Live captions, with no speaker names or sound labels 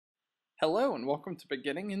Hello and welcome to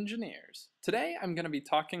Beginning Engineers. Today I'm going to be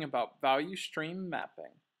talking about value stream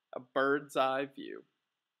mapping, a bird's eye view.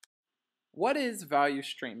 What is value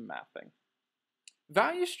stream mapping?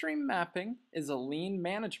 Value stream mapping is a lean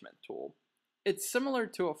management tool. It's similar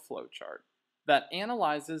to a flowchart that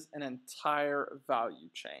analyzes an entire value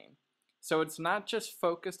chain. So it's not just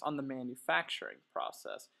focused on the manufacturing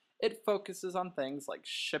process, it focuses on things like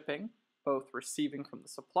shipping, both receiving from the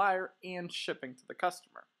supplier and shipping to the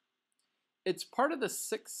customer. It's part of the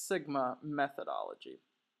Six Sigma methodology.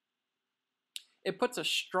 It puts a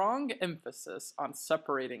strong emphasis on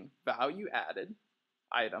separating value-added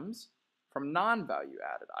items from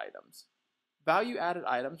non-value-added items. Value-added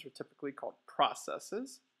items are typically called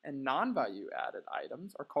processes, and non-value-added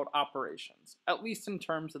items are called operations, at least in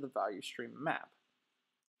terms of the value stream map.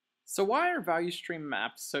 So why are value stream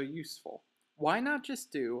maps so useful? Why not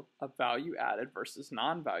just do a value-added versus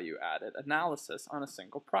non-value-added analysis on a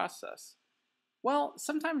single process? Well,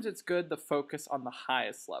 sometimes it's good to focus on the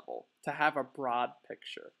highest level, to have a broad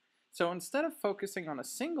picture. So instead of focusing on a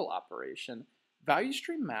single operation, value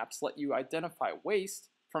stream maps let you identify waste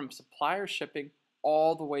from supplier shipping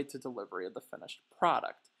all the way to delivery of the finished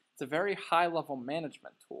product. It's a very high-level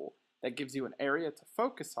management tool that gives you an area to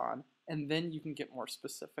focus on, and then you can get more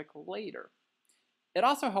specific later. It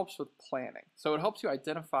also helps with planning. So it helps you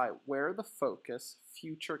identify where to focus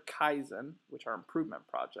future Kaizen, which are improvement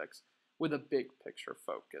projects, with a big picture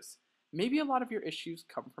focus. Maybe a lot of your issues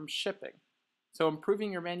come from shipping. So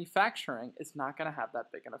improving your manufacturing is not going to have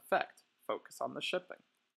that big an effect. Focus on the shipping.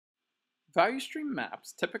 Value stream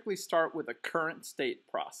maps typically start with a current state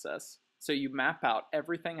process, so you map out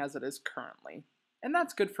everything as it is currently, and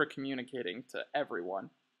that's good for communicating to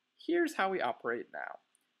everyone. Here's how we operate now.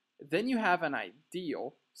 Then you have an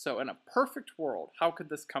ideal, so in a perfect world, how could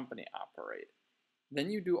this company operate? Then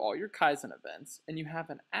you do all your Kaizen events, and you have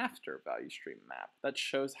an after value stream map that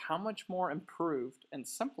shows how much more improved and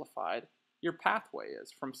simplified your pathway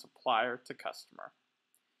is from supplier to customer.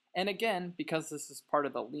 And again, because this is part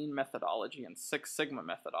of the Lean methodology and Six Sigma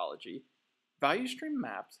methodology, value stream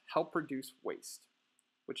maps help reduce waste,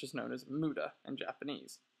 which is known as muda in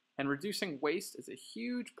Japanese. And reducing waste is a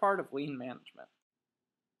huge part of Lean management.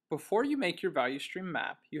 Before you make your value stream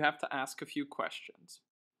map, you have to ask a few questions.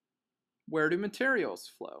 Where do materials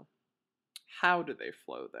flow? How do they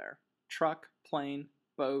flow there? Truck, plane,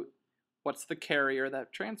 boat? What's the carrier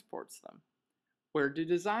that transports them? Where do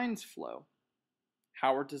designs flow?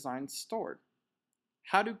 How are designs stored?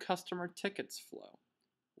 How do customer tickets flow?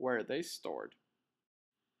 Where are they stored?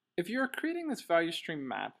 If you are creating this value stream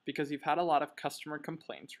map because you've had a lot of customer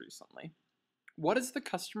complaints recently, what is the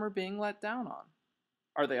customer being let down on?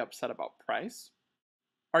 Are they upset about price?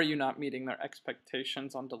 Are you not meeting their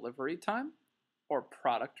expectations on delivery time or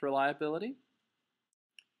product reliability?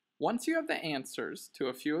 Once you have the answers to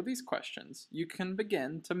a few of these questions, you can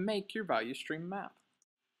begin to make your value stream map.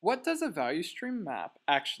 What does a value stream map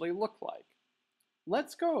actually look like?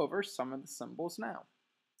 Let's go over some of the symbols now.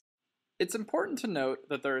 It's important to note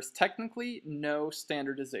that there is technically no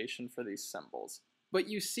standardization for these symbols, but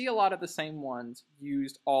you see a lot of the same ones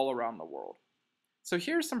used all around the world. So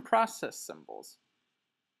here's some process symbols.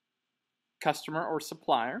 Customer or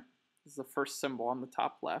supplier is the first symbol on the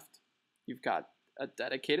top left. You've got a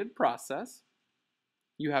dedicated process.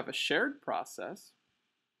 You have a shared process.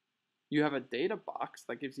 You have a data box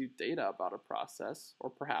that gives you data about a process or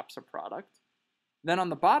perhaps a product. Then on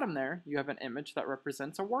the bottom there, you have an image that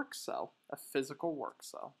represents a work cell, a physical work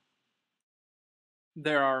cell.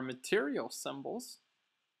 There are material symbols.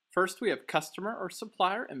 First, we have customer or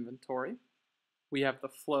supplier inventory. We have the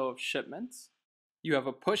flow of shipments. You have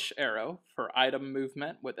a push arrow for item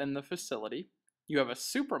movement within the facility. You have a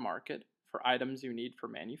supermarket for items you need for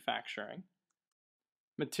manufacturing.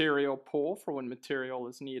 Material pool for when material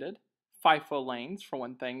is needed. FIFO lanes for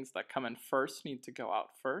when things that come in first need to go out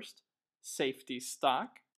first. Safety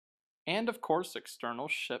stock. And of course, external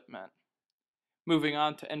shipment. Moving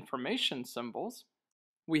on to information symbols,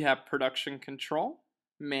 we have production control,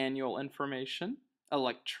 manual information,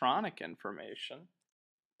 electronic information,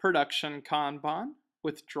 production Kanban,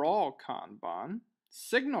 withdrawal Kanban,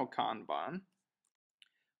 signal Kanban.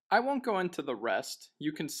 I won't go into the rest.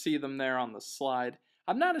 You can see them there on the slide.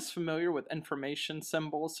 I'm not as familiar with information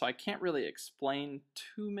symbols, so I can't really explain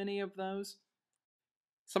too many of those.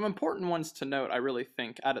 Some important ones to note, I really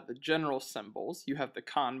think, out of the general symbols, you have the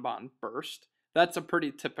Kanban burst. That's a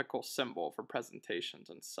pretty typical symbol for presentations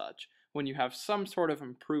and such. When you have some sort of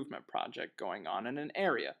improvement project going on in an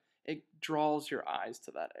area, it draws your eyes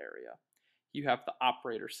to that area. You have the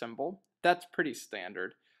operator symbol. That's pretty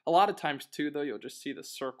standard. A lot of times too, though, you'll just see the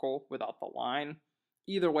circle without the line.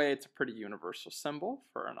 Either way, it's a pretty universal symbol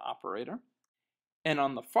for an operator. And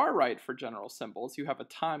on the far right for general symbols, you have a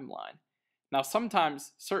timeline. Now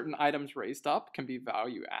sometimes certain items raised up can be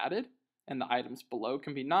value added, and the items below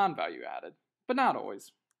can be non-value added, but not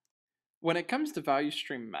always. When it comes to value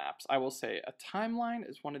stream maps, I will say a timeline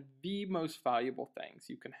is one of the most valuable things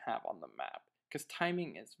you can have on the map, because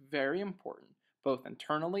timing is very important, both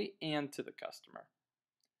internally and to the customer.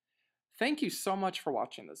 Thank you so much for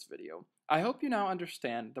watching this video. I hope you now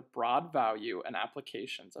understand the broad value and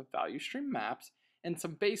applications of value stream maps and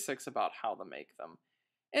some basics about how to make them.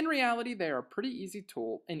 In reality, they are a pretty easy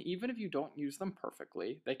tool, and even if you don't use them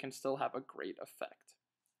perfectly, they can still have a great effect.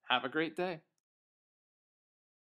 Have a great day.